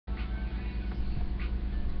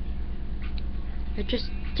I just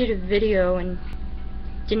did a video and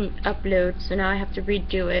didn't upload, so now I have to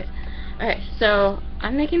redo it. Okay, so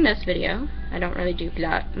I'm making this video. I don't really do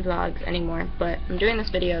vlogs anymore, but I'm doing this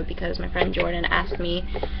video because my friend Jordan asked me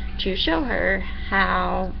to show her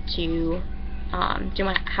how to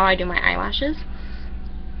how I do my eyelashes.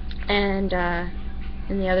 And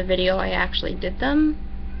in the other video I actually did them,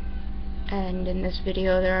 and in this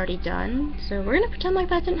video they're already done, so we're gonna pretend like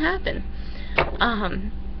that didn't happen.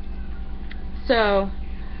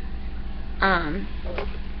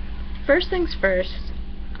 First things first,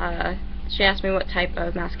 she asked me what type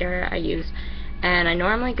of mascara I use, and I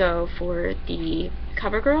normally go for the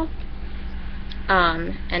CoverGirl,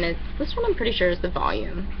 and this one I'm pretty sure is the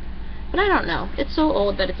Volume, but I don't know. It's so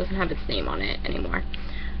old that it doesn't have its name on it anymore.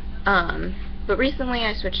 But recently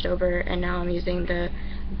I switched over, and now I'm using the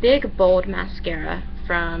Big Bold Mascara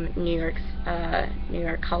from New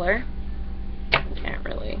York Color. Can't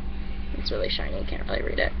really, it's really shiny, can't really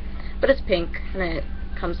read it. But it's pink, and it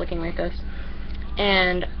comes looking like this.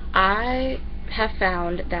 And I have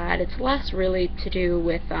found that it's less really to do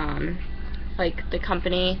with like the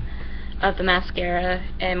company of the mascara,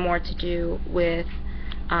 and more to do with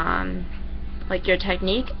like your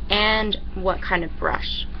technique and what kind of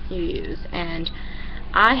brush you use. And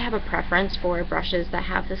I have a preference for brushes that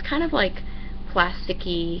have this kind of like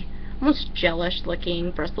plasticky, almost gelish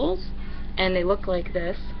looking bristles, and they look like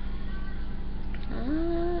this.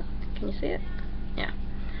 Can you see it? Yeah.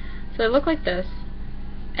 So they look like this,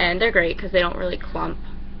 and they're great because they don't really clump,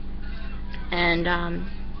 and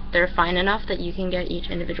they're fine enough that you can get each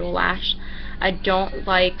individual lash. I don't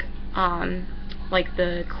like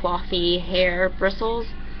the clothy hair bristles.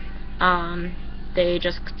 They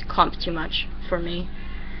just clump too much for me.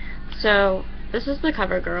 So this is the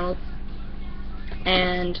CoverGirl,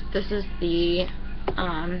 and this is the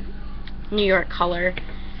New York Color,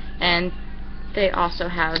 and they also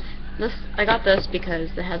have this. I got this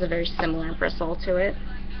because it has a very similar bristle to it,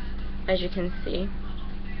 as you can see.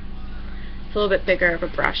 It's a little bit bigger of a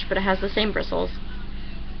brush, but it has the same bristles.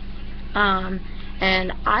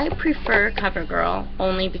 And I prefer CoverGirl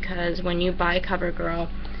only because when you buy CoverGirl,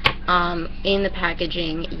 in the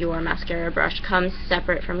packaging, your mascara brush comes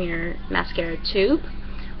separate from your mascara tube,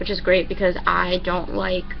 which is great because I don't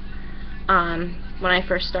like, when I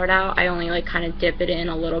first start out, I only like kind of dip it in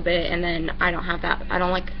a little bit, and then I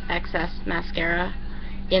don't like excess mascara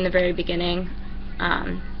in the very beginning,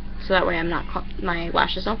 so that way my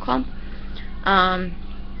lashes don't clump.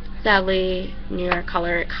 Sadly, New York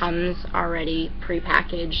Color, it comes already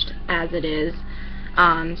pre-packaged as it is,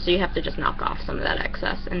 so you have to just knock off some of that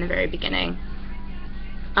excess in the very beginning.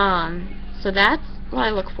 So that's what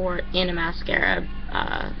I look for in a mascara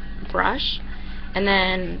brush. And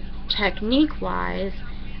then technique-wise,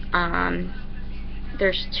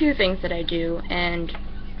 there's two things that I do, and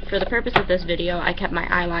for the purpose of this video I kept my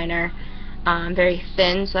eyeliner very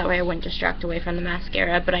thin so that way I wouldn't distract away from the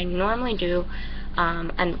mascara, but I normally do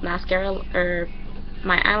a mascara or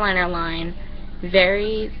my eyeliner line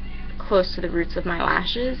very close to the roots of my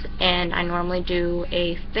lashes, and I normally do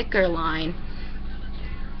a thicker line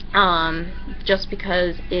just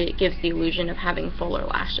because it gives the illusion of having fuller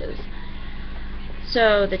lashes.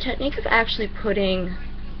 So the technique of actually putting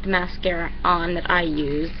the mascara on that I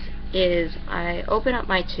use is I open up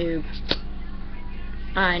my tube,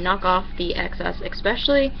 I knock off the excess,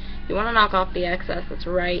 especially you want to knock off the excess that's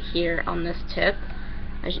right here on this tip.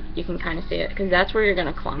 You can kind of see it because that's where you're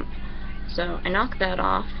going to clump. So I knock that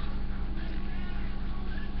off,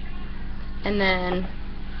 and then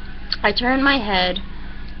I turn my head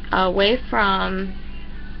away from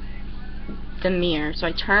the mirror. So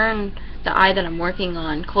I turn the eye that I'm working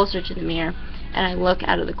on closer to the mirror, and I look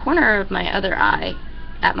out of the corner of my other eye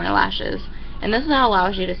at my lashes. And this now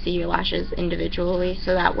allows you to see your lashes individually,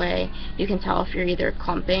 so that way you can tell if you're either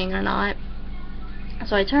clumping or not.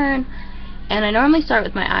 So I turn, and I normally start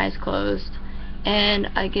with my eyes closed,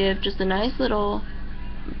 and I give just a nice little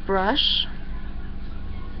brush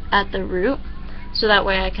at the root, so that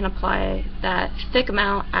way I can apply that thick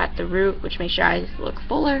amount at the root, which makes your eyes look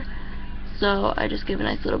fuller. So I just give a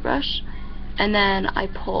nice little brush, and then I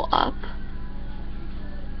pull up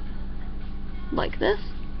like this.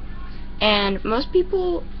 And most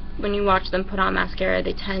people, when you watch them put on mascara,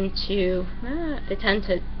 they tend to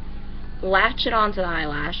latch it onto the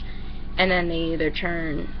eyelash, and then they either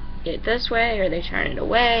turn it this way or they turn it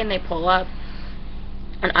away and they pull up.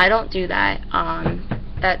 And I don't do that.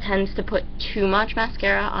 That tends to put too much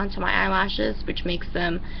mascara onto my eyelashes, which makes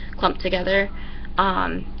them clump together.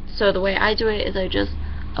 So the way I do it is I just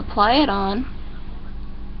apply it on,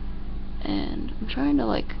 and I'm trying to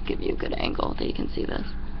like give you a good angle that you can see this.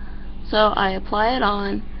 So I apply it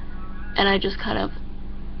on, and I just kind of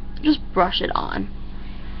just brush it on.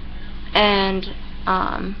 And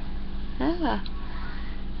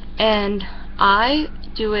and I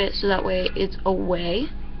do it so that way it's away.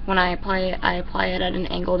 When I apply it at an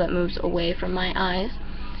angle that moves away from my eyes.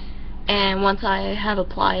 And once I have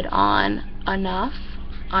applied on enough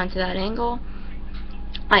onto that angle,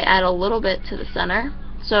 I add a little bit to the center.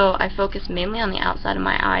 So I focus mainly on the outside of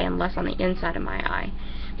my eye and less on the inside of my eye.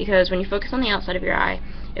 Because when you focus on the outside of your eye,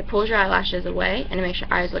 it pulls your eyelashes away and it makes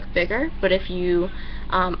your eyes look bigger. But if you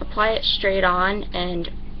apply it straight on and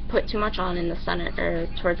put too much on in the center, or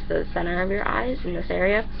towards the center of your eyes, in this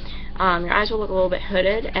area, your eyes will look a little bit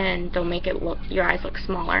hooded, and they'll make it look, your eyes look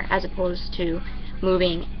smaller, as opposed to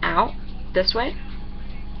moving out this way.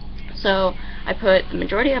 So I put the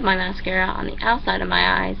majority of my mascara on the outside of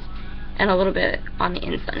my eyes and a little bit on the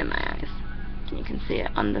inside of my eyes. And you can see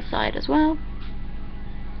it on the side as well.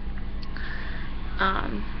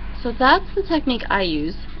 So that's the technique I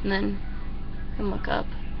use. And then you can look up.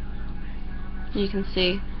 You can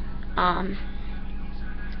see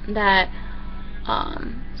that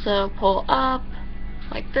so pull up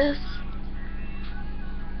like this,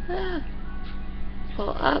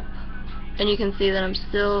 pull up, and you can see that I'm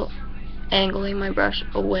still angling my brush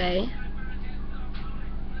away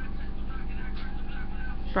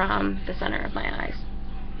from the center of my eyes.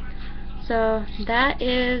 So that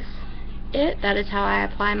is it. That is how I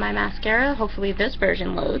apply my mascara. Hopefully this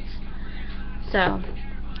version loads. So,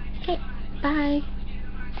 okay, bye.